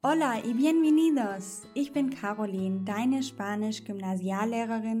Hola y bienvenidos! Ich bin Caroline, deine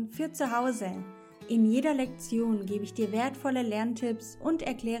Spanisch-Gymnasiallehrerin für zu Hause. In jeder Lektion gebe ich dir wertvolle Lerntipps und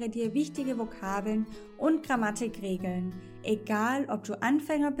erkläre dir wichtige Vokabeln und Grammatikregeln, egal ob du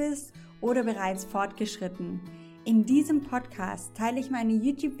Anfänger bist oder bereits fortgeschritten. In diesem Podcast teile ich meine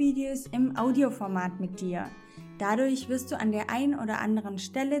YouTube-Videos im Audioformat mit dir. Dadurch wirst du an der einen oder anderen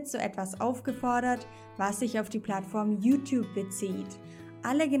Stelle zu etwas aufgefordert, was sich auf die Plattform YouTube bezieht.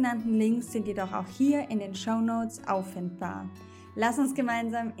 Alle genannten Links sind jedoch auch hier in den Shownotes auffindbar. Lass uns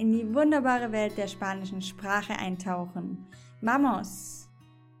gemeinsam in die wunderbare Welt der spanischen Sprache eintauchen. ¡Vamos!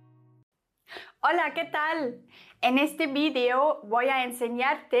 Hola, ¿qué tal? En este video voy a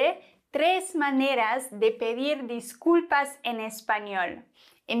enseñarte 3 maneras de pedir disculpas en español.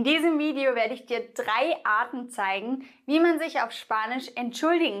 In diesem Video werde ich dir 3 Arten zeigen, wie man sich auf Spanisch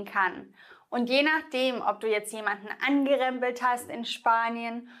entschuldigen kann. Und je nachdem, ob du jetzt jemanden angerempelt hast in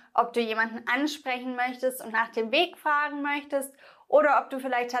Spanien, ob du jemanden ansprechen möchtest und nach dem Weg fragen möchtest oder ob du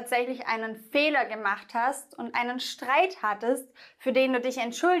vielleicht tatsächlich einen Fehler gemacht hast und einen Streit hattest, für den du dich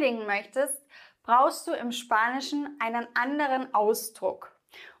entschuldigen möchtest, brauchst du im Spanischen einen anderen Ausdruck.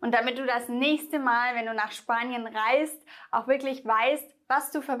 Und damit du das nächste Mal, wenn du nach Spanien reist, auch wirklich weißt,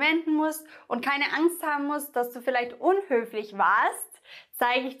 was du verwenden musst und keine Angst haben musst, dass du vielleicht unhöflich warst,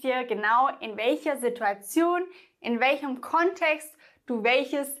 zeige ich dir genau, in welcher Situation, in welchem Kontext du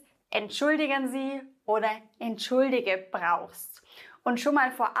welches Entschuldigen Sie oder Entschuldige brauchst. Und schon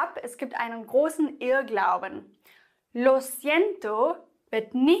mal vorab, es gibt einen großen Irrglauben. Lo siento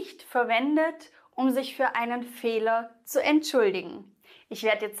wird nicht verwendet, um sich für einen Fehler zu entschuldigen. Ich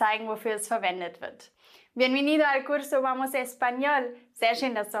werde dir zeigen, wofür es verwendet wird. Bienvenido al curso Vamos Español. Sehr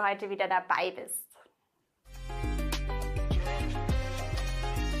schön, dass du heute wieder dabei bist.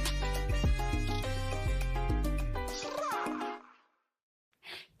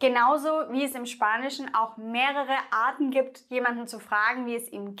 Genauso wie es im Spanischen auch mehrere Arten gibt, jemanden zu fragen, wie es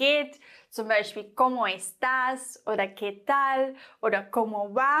ihm geht, zum Beispiel ¿Cómo estás? Oder ¿Qué tal? Oder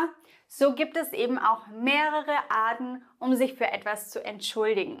 ¿Cómo va? So gibt es eben auch mehrere Arten, um sich für etwas zu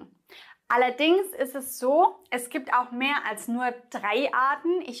entschuldigen. Allerdings ist es so, es gibt auch mehr als nur 3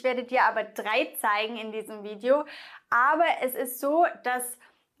 Arten. Ich werde dir aber 3 zeigen in diesem Video. Aber es ist so, dass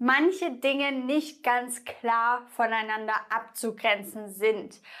manche Dinge nicht ganz klar voneinander abzugrenzen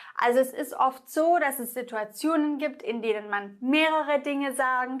sind. Also es ist oft so, dass es Situationen gibt, in denen man mehrere Dinge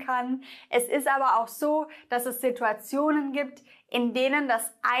sagen kann. Es ist aber auch so, dass es Situationen gibt, in denen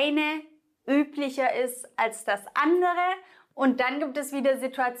das eine üblicher ist als das andere. Und dann gibt es wieder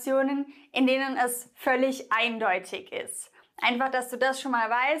Situationen, in denen es völlig eindeutig ist. Einfach, dass du das schon mal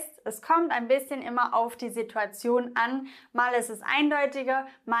weißt, es kommt ein bisschen immer auf die Situation an. Mal ist es eindeutiger,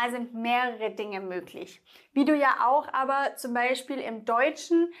 mal sind mehrere Dinge möglich. Wie du ja auch aber zum Beispiel im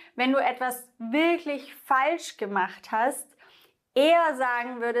Deutschen, wenn du etwas wirklich falsch gemacht hast, eher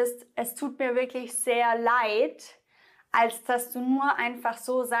sagen würdest, es tut mir wirklich sehr leid, als dass du nur einfach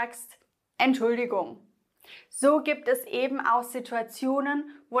so sagst, Entschuldigung. So gibt es eben auch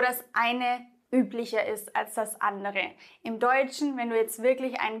Situationen, wo das eine üblicher ist als das andere. Im Deutschen, wenn du jetzt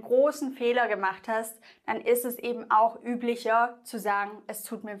wirklich einen großen Fehler gemacht hast, dann ist es eben auch üblicher zu sagen, es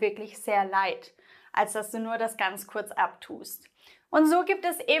tut mir wirklich sehr leid, als dass du nur das ganz kurz abtust. Und so gibt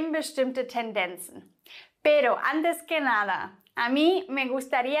es eben bestimmte Tendenzen. Pero antes que nada, a mí me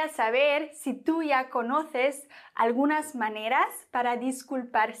gustaría saber si tú ya conoces algunas maneras para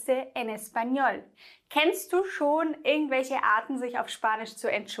disculparse en español. Kennst du schon irgendwelche Arten, sich auf Spanisch zu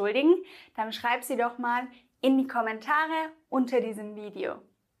entschuldigen? Dann schreib sie doch mal in die Kommentare unter diesem Video.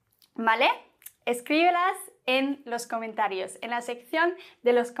 ¿Vale? Escríbelas en los comentarios, en la sección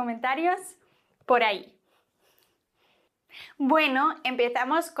de los comentarios por ahí. Bueno,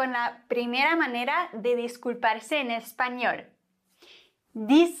 empezamos con la primera manera de disculparse en español.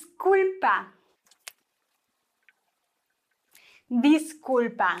 Disculpa.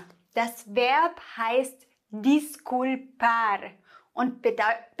 Disculpa. Das Verb heißt disculpar und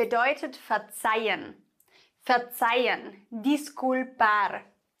bedeutet verzeihen. Verzeihen. Disculpar.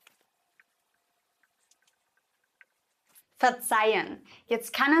 Verzeihen.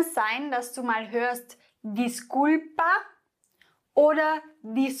 Jetzt kann es sein, dass du mal hörst disculpa oder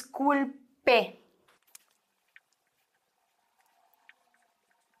disculpe.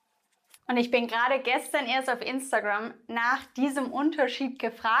 Und ich bin gerade gestern erst auf Instagram nach diesem Unterschied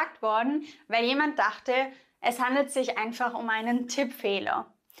gefragt worden, weil jemand dachte, es handelt sich einfach um einen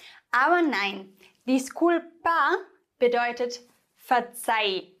Tippfehler. Aber nein, disculpa bedeutet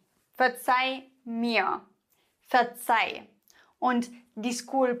verzeih. Verzeih mir. Verzeih. Und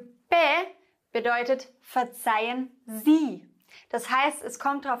disculpe bedeutet verzeihen Sie. Das heißt, es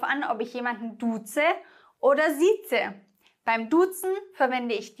kommt darauf an, ob ich jemanden duze oder sieze. Beim Duzen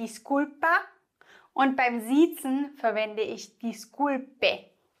verwende ich disculpa und beim Siezen verwende ich disculpe.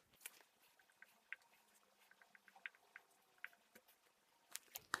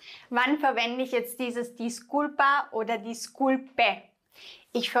 Wann verwende ich jetzt dieses disculpa oder disculpe?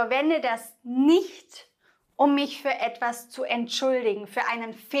 Ich verwende das nicht, um mich für etwas zu entschuldigen, für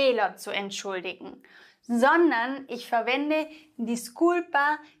einen Fehler zu entschuldigen, sondern ich verwende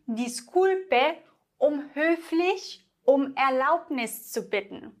disculpa, disculpe, um höflich um Erlaubnis zu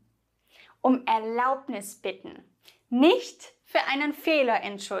bitten. Um Erlaubnis bitten, nicht für einen Fehler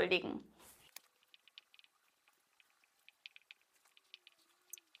entschuldigen.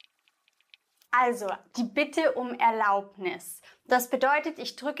 Also, die Bitte um Erlaubnis. Das bedeutet,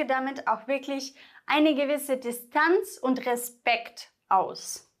 ich drücke damit auch wirklich eine gewisse Distanz und Respekt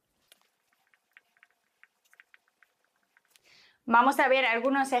aus. Vamos a ver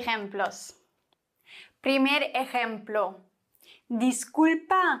algunos ejemplos. Primer ejemplo.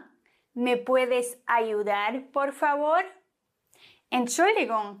 Disculpa, ¿me puedes ayudar, por favor?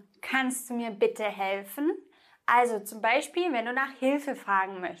 Entschuldigung, kannst du mir bitte helfen? Also zum Beispiel, wenn du nach Hilfe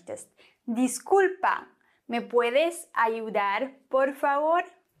fragen möchtest. Disculpa, ¿me puedes ayudar, por favor?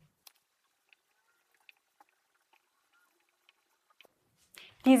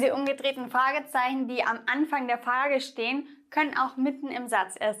 Diese umgedrehten Fragezeichen, die am Anfang der Frage stehen, können auch mitten im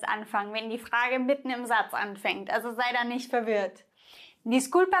Satz erst anfangen, wenn die Frage mitten im Satz anfängt. Also sei da nicht verwirrt.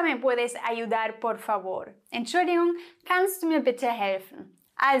 Disculpa, ¿me puedes ayudar, por favor? Entschuldigung, kannst du mir bitte helfen?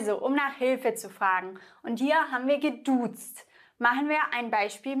 Also, um nach Hilfe zu fragen. Und hier haben wir geduzt. Machen wir ein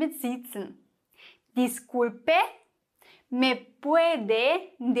Beispiel mit Siezen. Disculpe, ¿me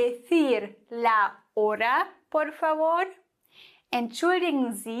puede decir la hora, por favor?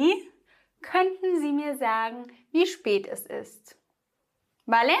 Entschuldigen Sie, könnten Sie mir sagen, wie spät es ist?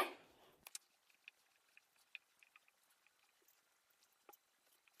 ¿Vale?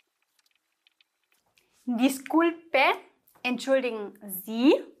 Disculpe, entschuldigen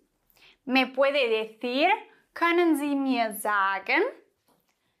Sie, ¿me puede decir, können Sie mir sagen,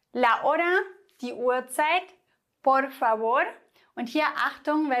 la hora, die Uhrzeit, por favor? Und hier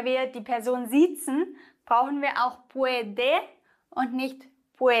Achtung, weil wir die Person siezen, brauchen wir auch puede und nicht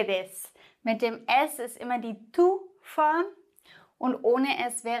puedes. Mit dem S ist immer die Tu-Form und ohne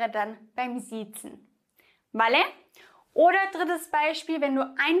S wäre dann beim Siezen. ¿Vale? Oder drittes Beispiel, wenn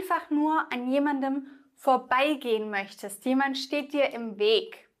du einfach nur an jemandem vorbeigehen möchtest. Jemand steht dir im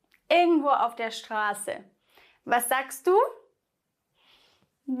Weg, irgendwo auf der Straße. Was sagst du?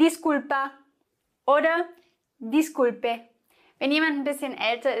 Disculpa oder disculpe. Wenn jemand ein bisschen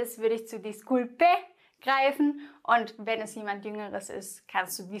älter ist, würde ich zu disculpe greifen und wenn es jemand Jüngeres ist,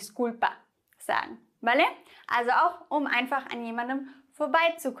 kannst du disculpa sagen. ¿Vale? Also auch, um einfach an jemandem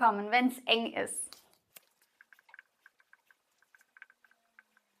vorbeizukommen, wenn es eng ist.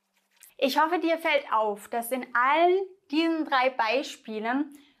 Ich hoffe, dir fällt auf, dass in allen diesen 3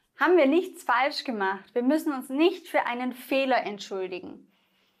 Beispielen haben wir nichts falsch gemacht. Wir müssen uns nicht für einen Fehler entschuldigen.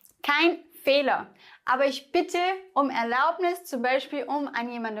 Kein Fehler. Aber ich bitte um Erlaubnis, zum Beispiel um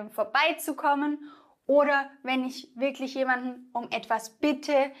an jemandem vorbeizukommen oder wenn ich wirklich jemanden um etwas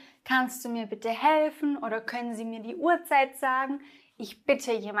bitte, kannst du mir bitte helfen oder können Sie mir die Uhrzeit sagen? Ich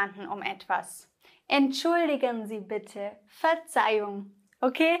bitte jemanden um etwas. Entschuldigen Sie bitte. Verzeihung.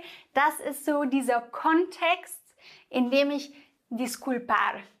 Okay? Das ist so dieser Kontext, in dem ich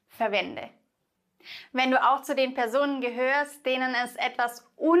disculpar verwende. Wenn du auch zu den Personen gehörst, denen es etwas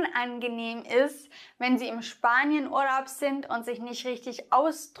unangenehm ist, wenn sie im Spanienurlaub sind und sich nicht richtig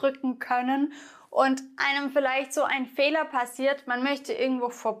ausdrücken können und einem vielleicht so ein Fehler passiert, man möchte irgendwo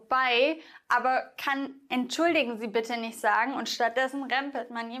vorbei, aber kann entschuldigen Sie bitte nicht sagen und stattdessen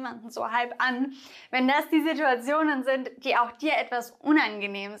rempelt man jemanden so halb an. Wenn das die Situationen sind, die auch dir etwas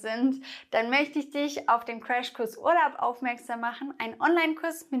unangenehm sind, dann möchte ich dich auf den Crashkurs Urlaub aufmerksam machen. Ein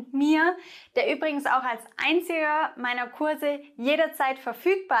Online-Kurs mit mir, der übrigens auch als einziger meiner Kurse jederzeit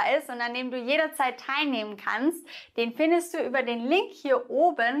verfügbar ist und an dem du jederzeit teilnehmen kannst. Den findest du über den Link hier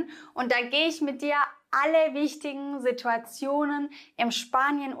oben und da gehe ich mit dir alle wichtigen Situationen im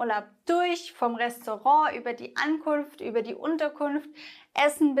Spanienurlaub durch, vom Restaurant über die Ankunft, über die Unterkunft,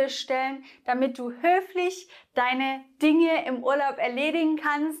 Essen bestellen, damit du höflich deine Dinge im Urlaub erledigen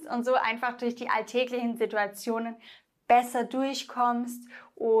kannst und so einfach durch die alltäglichen Situationen besser durchkommst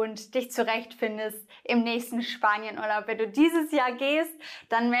und dich zurechtfindest im nächsten Spanienurlaub. Wenn du dieses Jahr gehst,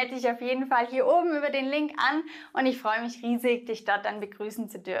 dann melde dich auf jeden Fall hier oben über den Link an und ich freue mich riesig, dich dort dann begrüßen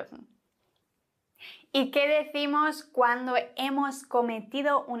zu dürfen. ¿Y qué decimos cuando hemos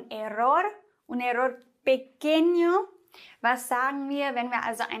cometido un error pequeño Was sagen wir, wenn wir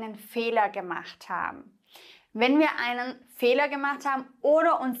also einen Fehler gemacht haben? Wenn wir einen Fehler gemacht haben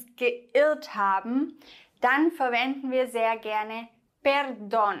oder uns geirrt haben, dann verwenden wir sehr gerne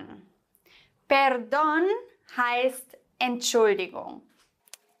Perdón. Perdón heißt Entschuldigung.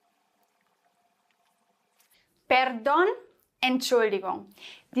 Perdón, Entschuldigung.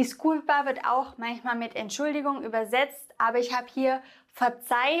 Disculpa wird auch manchmal mit Entschuldigung übersetzt, aber ich habe hier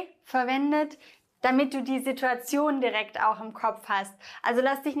Verzeih verwendet, damit du die Situation direkt auch im Kopf hast. Also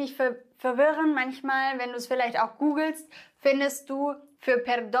lass dich nicht verwirren. Manchmal, wenn du es vielleicht auch googelst, findest du für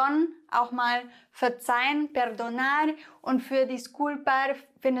Perdón auch mal verzeihen, perdonar, und für disculpar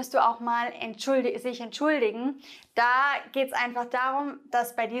findest du auch mal sich entschuldigen. Da geht es einfach darum,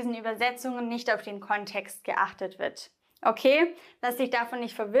 dass bei diesen Übersetzungen nicht auf den Kontext geachtet wird. Okay? Lass dich davon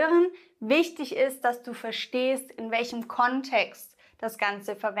nicht verwirren. Wichtig ist, dass du verstehst, in welchem Kontext das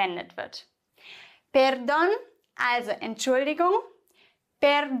Ganze verwendet wird. Perdón, also Entschuldigung.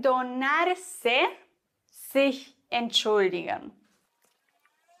 Perdonarse, sich entschuldigen.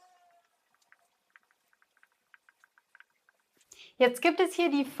 Jetzt gibt es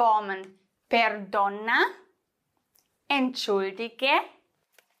hier die Formen perdona, entschuldige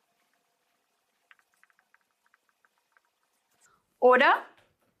oder,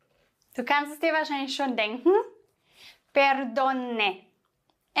 du kannst es dir wahrscheinlich schon denken, perdone,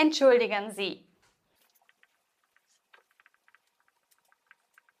 entschuldigen Sie.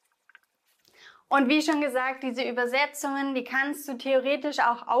 Und wie schon gesagt, diese Übersetzungen, die kannst du theoretisch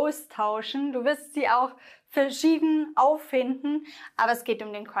auch austauschen. Du wirst sie auch verschieden auffinden, aber es geht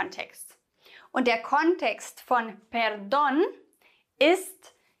um den Kontext. Und der Kontext von Perdón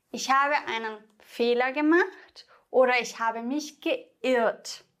ist, ich habe einen Fehler gemacht oder ich habe mich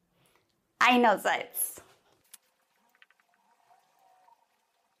geirrt. Einerseits.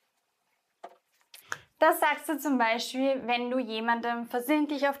 Das sagst du zum Beispiel, wenn du jemandem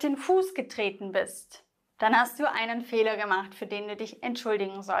versehentlich auf den Fuß getreten bist. Dann hast du einen Fehler gemacht, für den du dich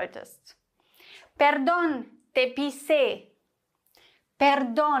entschuldigen solltest. Perdón, te pisé.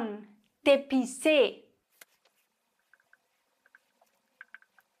 Perdón, te pisé.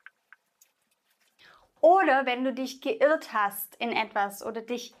 Oder wenn du dich geirrt hast in etwas oder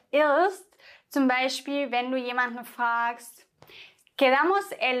dich irrst, zum Beispiel, wenn du jemanden fragst,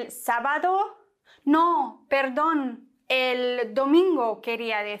 ¿quedamos el sábado? No, perdón, el domingo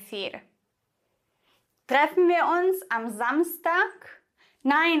quería decir. Treffen wir uns am Samstag?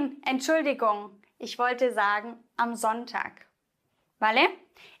 Nein, Entschuldigung, ich wollte sagen am Sonntag. ¿Vale?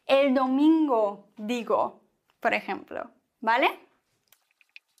 El domingo digo, por ejemplo. ¿Vale?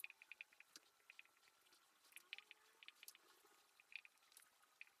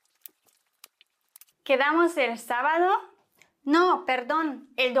 ¿Quedamos el sábado? No,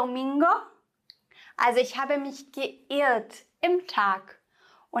 perdón, el domingo. Also ich habe mich geirrt im Tag.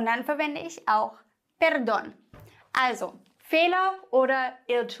 Und dann verwende ich auch Perdón. Also Fehler oder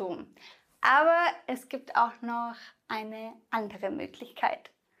Irrtum. Aber es gibt auch noch eine andere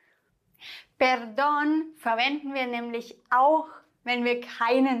Möglichkeit. Perdón verwenden wir nämlich auch, wenn wir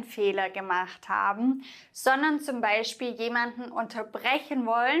keinen Fehler gemacht haben, sondern zum Beispiel jemanden unterbrechen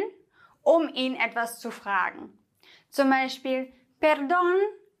wollen, um ihn etwas zu fragen. Zum Beispiel, Perdón,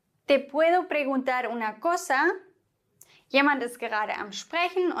 ¿te puedo preguntar una cosa? Jemand ist gerade am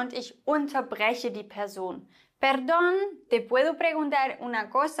Sprechen und ich unterbreche die Person. Perdón, ¿te puedo preguntar una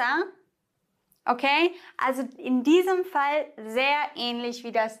cosa? Okay, also in diesem Fall sehr ähnlich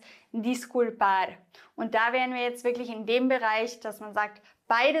wie das disculpar. Und da wären wir jetzt wirklich in dem Bereich, dass man sagt,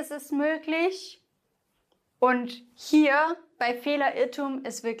 beides ist möglich. Und hier bei Fehler, Irrtum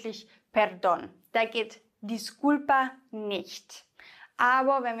ist wirklich Perdón. Da geht disculpa nicht.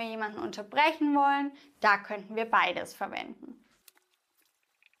 Aber wenn wir jemanden unterbrechen wollen, da könnten wir beides verwenden.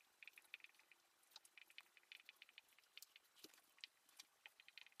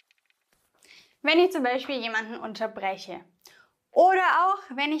 Wenn ich zum Beispiel jemanden unterbreche oder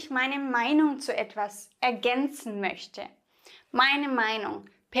auch wenn ich meine Meinung zu etwas ergänzen möchte. Meine Meinung.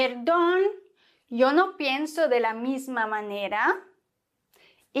 Perdón, yo no pienso de la misma manera.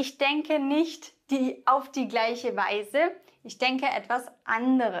 Ich denke nicht auf die gleiche Weise. Ich denke etwas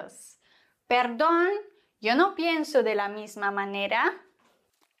anderes. Perdón, yo no pienso de la misma manera.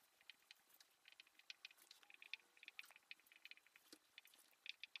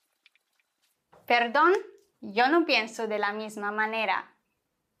 Perdón, yo no pienso de la misma manera.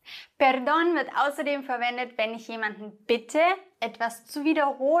 Perdón wird außerdem verwendet, wenn ich jemanden bitte, etwas zu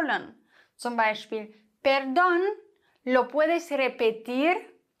wiederholen. Zum Beispiel, Perdón, ¿lo puedes repetir?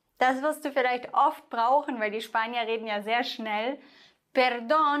 Das wirst du vielleicht oft brauchen, weil die Spanier reden ja sehr schnell.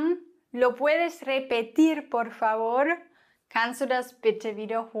 Perdón, ¿Lo puedes repetir, por favor? Kannst du das bitte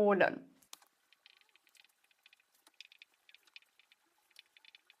wiederholen?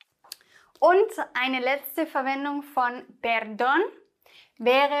 Und eine letzte Verwendung von perdón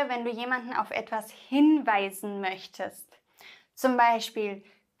wäre, wenn du jemanden auf etwas hinweisen möchtest. Zum Beispiel,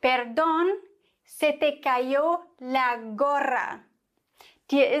 perdón, se te cayó la gorra.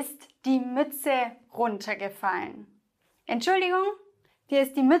 Dir ist die Mütze runtergefallen. Entschuldigung, dir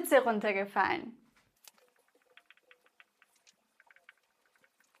ist die Mütze runtergefallen.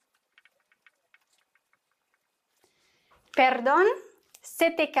 Perdón,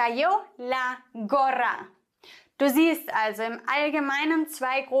 se te cayó la gorra. Du siehst also im Allgemeinen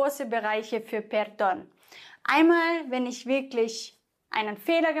zwei große Bereiche für perdón. Einmal, wenn ich wirklich einen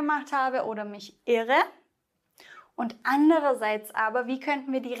Fehler gemacht habe oder mich irre. Und andererseits aber, wie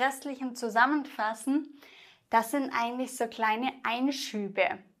könnten wir die restlichen zusammenfassen? Das sind eigentlich so kleine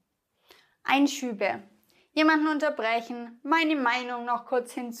Einschübe. Einschübe. Jemanden unterbrechen, meine Meinung noch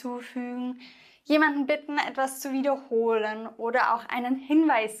kurz hinzufügen, jemanden bitten, etwas zu wiederholen oder auch einen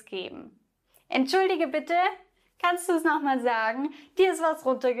Hinweis geben. Entschuldige bitte, kannst du es nochmal sagen? Dir ist was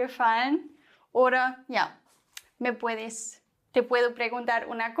runtergefallen. Oder ja, te puedo preguntar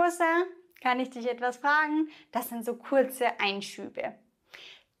una cosa? Kann ich dich etwas fragen? Das sind so kurze Einschübe.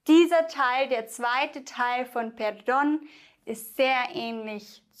 Dieser Teil, der zweite Teil von perdón, ist sehr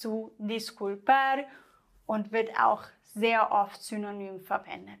ähnlich zu disculpar und wird auch sehr oft synonym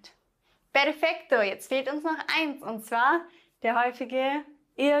verwendet. Perfekto, jetzt fehlt uns noch eins, und zwar der häufige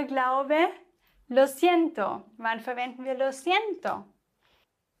Irrglaube, lo siento. Wann verwenden wir lo siento?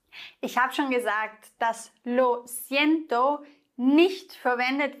 Ich habe schon gesagt, dass lo siento nicht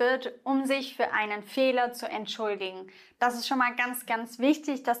verwendet wird, um sich für einen Fehler zu entschuldigen. Das ist schon mal ganz, ganz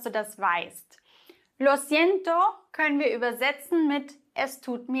wichtig, dass du das weißt. Lo siento können wir übersetzen mit es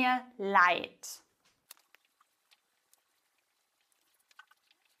tut mir leid.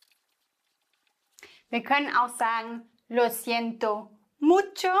 Wir können auch sagen lo siento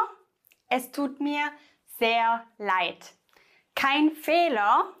mucho, es tut mir sehr leid. Kein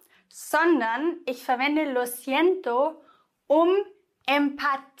Fehler, sondern ich verwende lo siento, um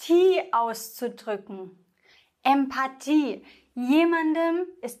Empathie auszudrücken. Empathie. Jemandem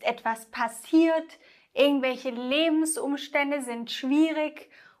ist etwas passiert, irgendwelche Lebensumstände sind schwierig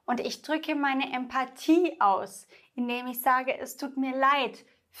und ich drücke meine Empathie aus, indem ich sage, es tut mir leid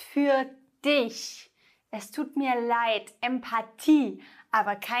für dich. Es tut mir leid, Empathie,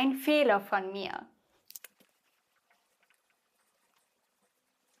 aber kein Fehler von mir.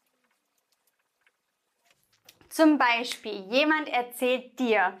 Zum Beispiel, jemand erzählt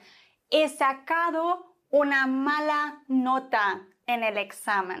dir, he sacado una mala nota en el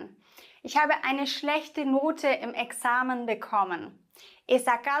examen. Ich habe eine schlechte Note im Examen bekommen. He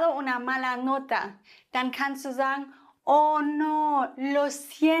sacado una mala nota. Dann kannst du sagen, oh no, lo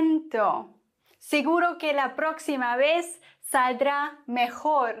siento. Seguro que la próxima vez saldrá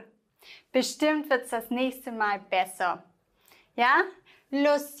mejor. Bestimmt wird es das nächste Mal besser. Ja?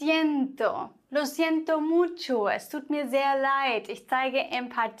 Lo siento mucho, es tut mir sehr leid, ich zeige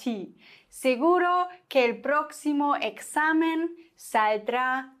Empathie. Seguro que el próximo examen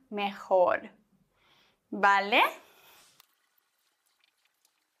saldrá mejor. ¿Vale?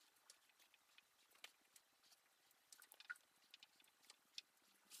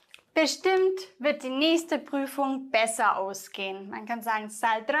 Bestimmt wird die nächste Prüfung besser ausgehen. Man kann sagen,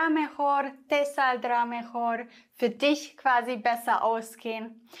 saldrá mejor, te saldrá mejor, für dich quasi besser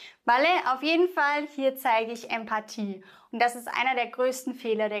ausgehen. Vale, auf jeden Fall, hier zeige ich Empathie. Und das ist einer der größten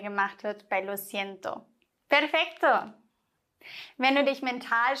Fehler, der gemacht wird bei lo siento. Perfekto! Wenn du dich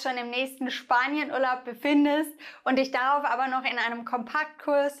mental schon im nächsten Spanienurlaub befindest und dich darauf aber noch in einem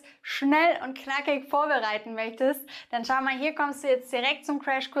Kompaktkurs schnell und knackig vorbereiten möchtest, dann schau mal, hier kommst du jetzt direkt zum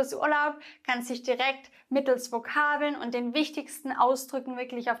Crashkurs Urlaub, kannst dich direkt mittels Vokabeln und den wichtigsten Ausdrücken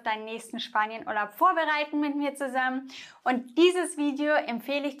wirklich auf deinen nächsten Spanienurlaub vorbereiten mit mir zusammen. Und dieses Video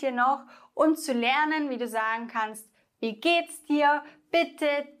empfehle ich dir noch, um zu lernen, wie du sagen kannst, wie geht's dir? Bitte,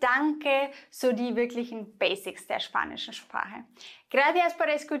 danke, so die wirklichen Basics der spanischen Sprache. Gracias por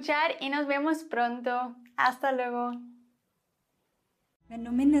escuchar y nos vemos pronto. Hasta luego. Wenn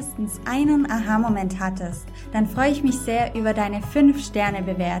du mindestens einen Aha-Moment hattest, dann freue ich mich sehr über deine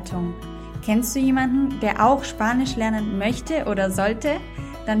 5-Sterne-Bewertung. Kennst du jemanden, der auch Spanisch lernen möchte oder sollte?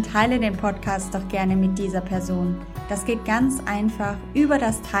 Dann teile den Podcast doch gerne mit dieser Person. Das geht ganz einfach über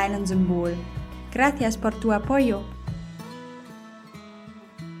das Teilen-Symbol. Gracias por tu apoyo.